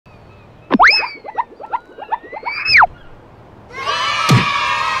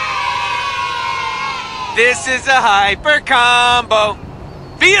This is a hyper combo.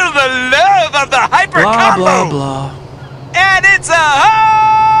 Feel the love of the hyper blah, combo. Blah, blah, And it's a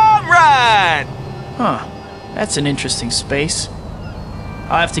home run. Huh. That's an interesting space.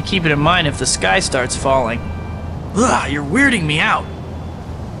 I'll have to keep it in mind if the sky starts falling. Ugh, you're weirding me out.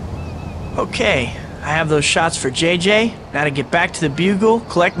 Okay, I have those shots for JJ. Now to get back to the Bugle,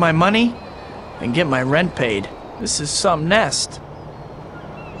 collect my money, and get my rent paid. This is some nest.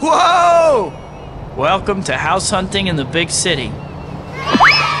 Whoa! Welcome to house hunting in the big city.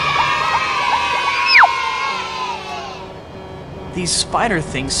 These spider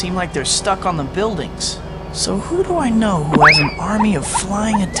things seem like they're stuck on the buildings. So who do I know who has an army of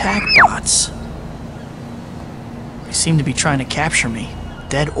flying attack bots? They seem to be trying to capture me,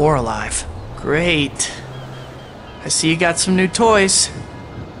 dead or alive. Great. I see you got some new toys.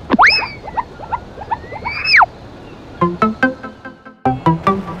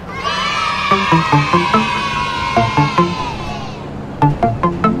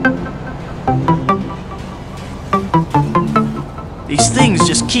 These things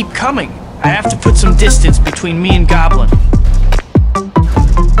just keep coming. I have to put some distance between me and Goblin.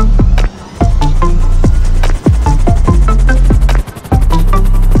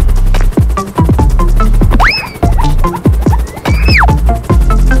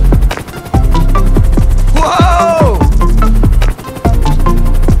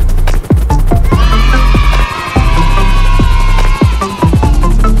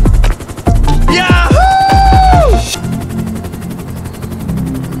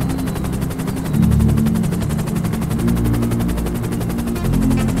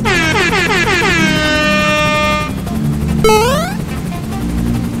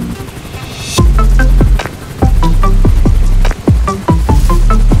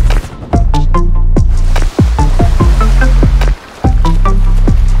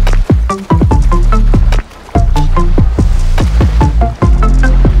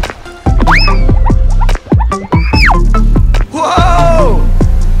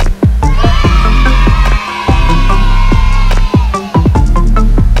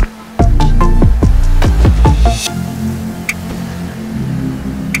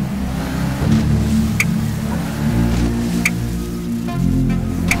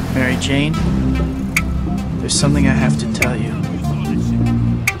 Jane, there's something I have to tell you.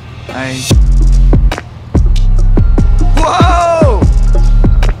 Whoa!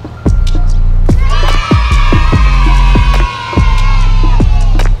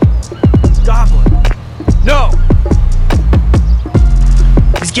 Goblin! No!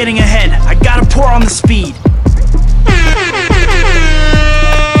 He's getting ahead. I gotta pour on the speed.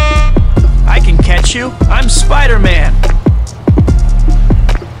 I can catch you. I'm Spider-Man.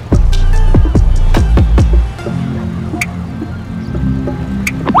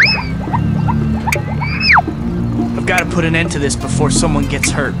 Gotta put an end to this before someone gets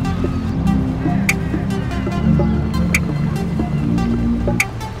hurt.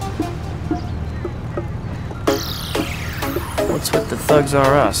 What's with the thugs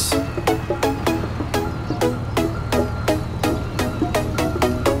are us?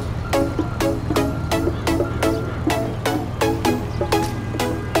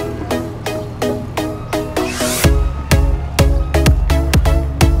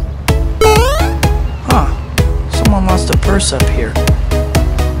 Purse up here.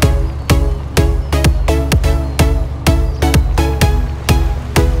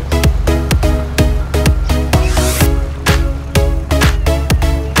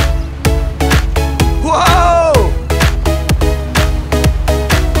 Whoa!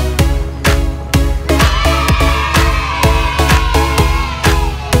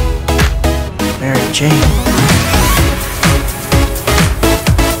 Mary Jane.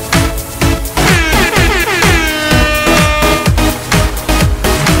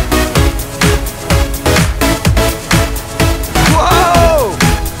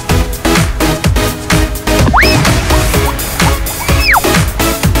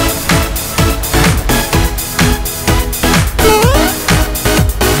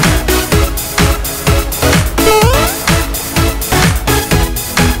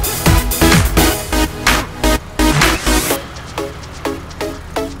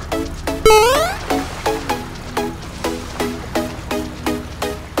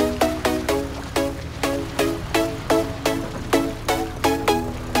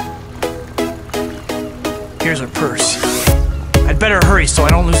 Here's her purse. I'd better hurry so I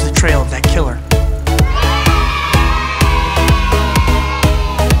don't lose the trail of that killer.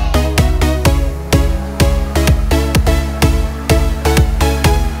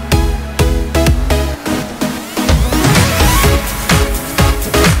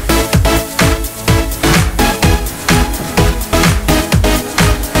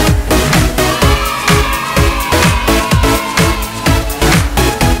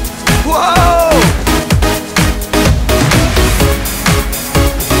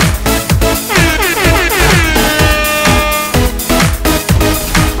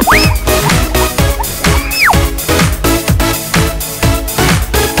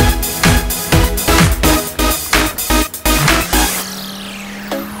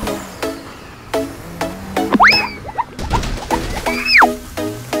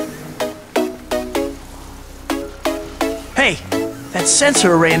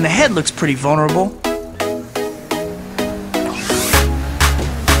 sensor array in the head looks pretty vulnerable.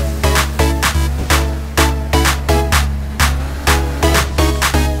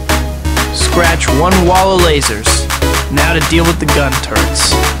 Scratch one wall of lasers. Now to deal with the gun turrets.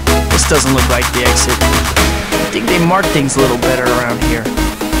 This doesn't look like the exit. I think they mark things a little better around here.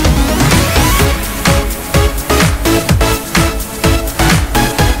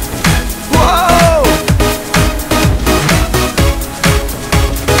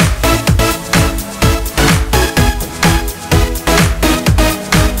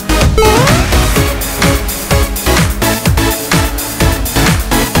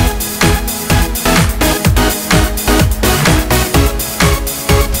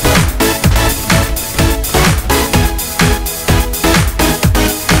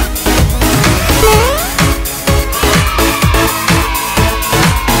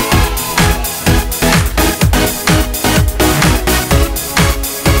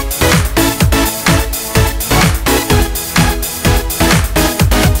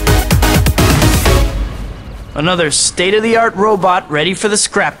 Another state-of-the-art robot ready for the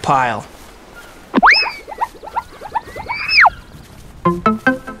scrap pile.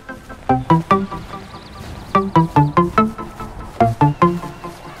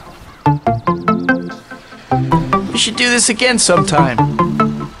 We should do this again sometime.